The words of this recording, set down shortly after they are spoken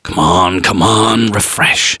Come on,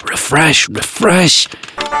 refresh.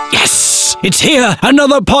 Yes, it's here,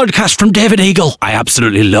 another podcast from David Eagle. I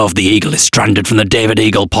absolutely love The Eagle is Stranded from the David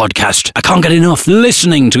Eagle podcast. I can't get enough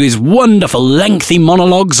listening to his wonderful lengthy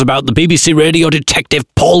monologues about the BBC radio detective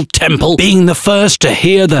Paul Temple, being the first to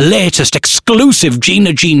hear the latest exclusive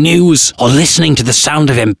Gina G news, or listening to the sound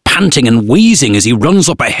of him panting and wheezing as he runs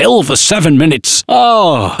up a hill for 7 minutes.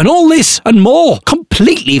 Oh, and all this and more,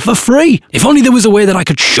 completely for free. If only there was a way that I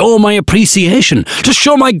could show my appreciation, to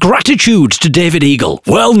show my gratitude to David Eagle.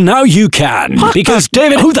 Well, now you can. Because,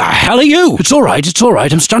 David, who the hell are you? It's all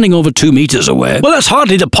right. I'm standing over 2 meters away. Well, that's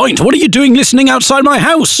hardly the point. What are you doing listening outside my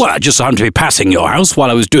house? Well, I just happened to be passing your house while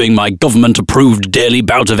I was doing my government-approved daily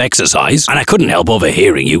bout of exercise, and I couldn't help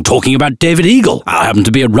overhearing you talking about David Eagle. I happen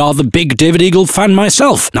to be a rather big David Eagle fan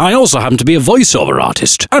myself. Now, I also happen to be a voiceover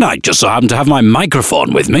artist, and I just so happen to have my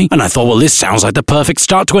microphone with me, and I thought, well, this sounds like the perfect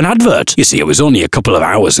start to an advert. You see, it was only a couple of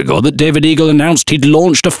hours ago that David Eagle announced he'd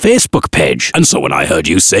launched a Facebook page, and so when I heard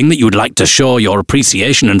you saying that you would like to show your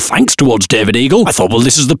appreciation and thanks towards David Eagle, I thought, well,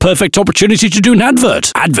 this is the perfect opportunity to do an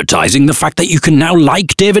advert, advertising the fact that you can now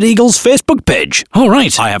like David Eagle's Facebook page. All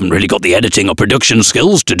right, I haven't really got the editing or production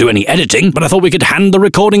skills to do any editing, but I thought we could hand the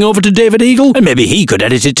recording over to David Eagle, and maybe he could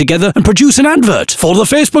edit it together and produce an advert for the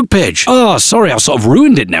Facebook page. Oh, sorry, I've sort of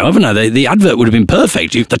ruined it now, haven't I? The advert would have been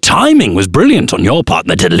perfect. The timing was brilliant on your part,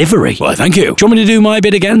 and the delivery. Well, thank you. Do you want me to do my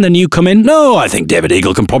bit again, then you come in? No, I think David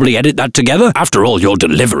Eagle can probably edit that together. After all, your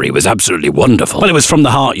delivery was absolutely wonderful. Well, it was from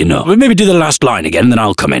the heart, you know. Maybe do the last line again, then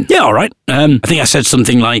I'll come in. Yeah, all right. I think I said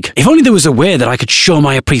something like, if only there was a way that I could show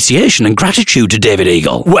my appreciation and gratitude to David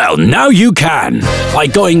Eagle. Well, now you can, by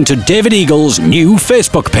going to David Eagle's new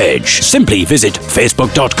Facebook page. Simply visit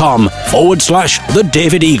facebook.com/The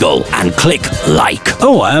David Eagle and click like.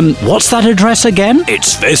 Oh, what's that address again?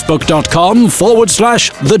 It's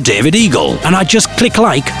facebook.com/The David Eagle. And I just click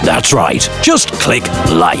like. That's right. Just click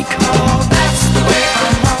like.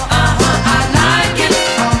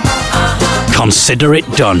 Consider it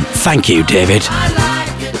done. Thank you, David.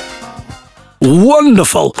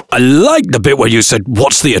 Wonderful. I like the bit where you said,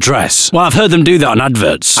 what's the address? Well, I've heard them do that on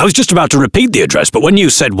adverts. I was just about to repeat the address, but when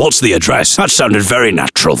you said, what's the address? That sounded very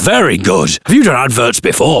natural. Very good. Have you done adverts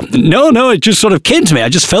before? No, it just sort of came to me. I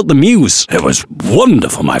just felt the muse. It was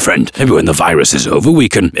wonderful, my friend. Maybe when the virus is over, we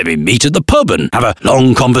can maybe meet at the pub and have a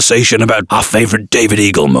long conversation about our favourite David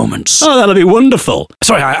Eagle moments. Oh, that'll be wonderful.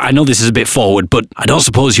 Sorry, I know this is a bit forward, but I don't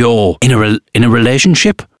suppose you're in a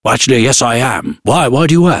relationship? Well, actually, yes, I am. Why? Why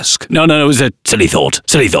do you ask? No, it was a silly thought.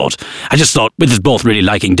 I just thought, with us both really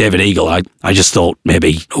liking David Eagle, I just thought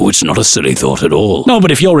maybe, it's not a silly thought at all. No, but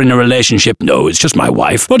if you're in a relationship, no, it's just my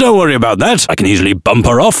wife. But don't worry about that. I can easily bump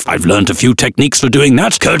her off. I've learnt a few techniques for doing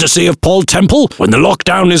that, courtesy of Paul Temple. When the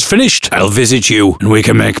lockdown is finished, I'll visit you, and we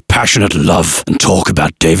can make passionate love and talk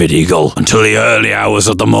about David Eagle until the early hours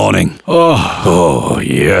of the morning. Oh,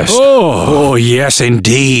 yes. Oh, yes,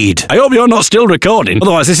 indeed. I hope you're not still recording,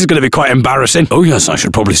 otherwise this is going to be quite embarrassing. Oh yes, I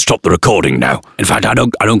should probably stop the recording now. In fact, I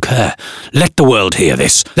don't care. Let the world hear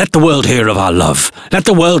this. Let the world hear of our love. Let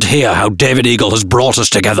the world hear how David Eagle has brought us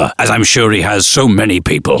together, as I'm sure he has so many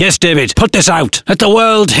people. Yes, David, put this out. Let the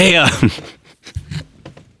world hear.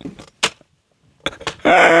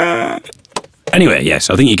 Anyway, yes,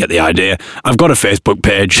 I think you get the idea. I've got a Facebook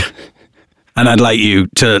page, and I'd like you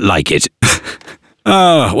to like it.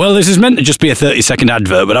 Oh, well, this is meant to just be a 30-second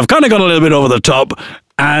advert, but I've kind of gone a little bit over the top.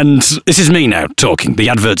 And this is me now talking. The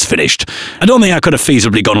advert's finished. I don't think I could have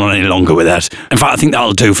feasibly gone on any longer with that. In fact, I think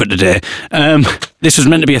that'll do for today. This was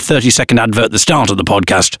meant to be a 30-second advert at the start of the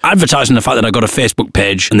podcast, advertising the fact that I got a Facebook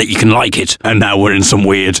page and that you can like it. And now we're in some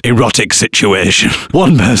weird, erotic situation.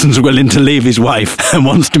 One person's willing to leave his wife and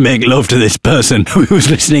wants to make love to this person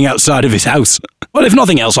who's listening outside of his house. Well, if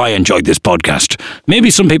nothing else, I enjoyed this podcast.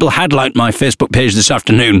 Maybe some people had liked my Facebook page this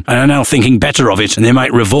afternoon and are now thinking better of it, and they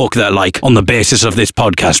might revoke their like on the basis of this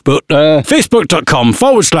podcast. But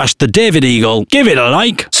facebook.com/The David Eagle. Give it a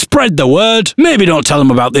like. Spread the word. Maybe don't tell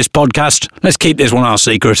them about this podcast. Let's keep this one our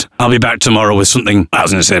secret. I'll be back tomorrow with something, I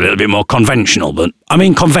was going to say a little bit more conventional, but I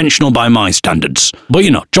mean conventional by my standards. But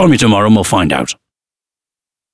join me tomorrow and we'll find out.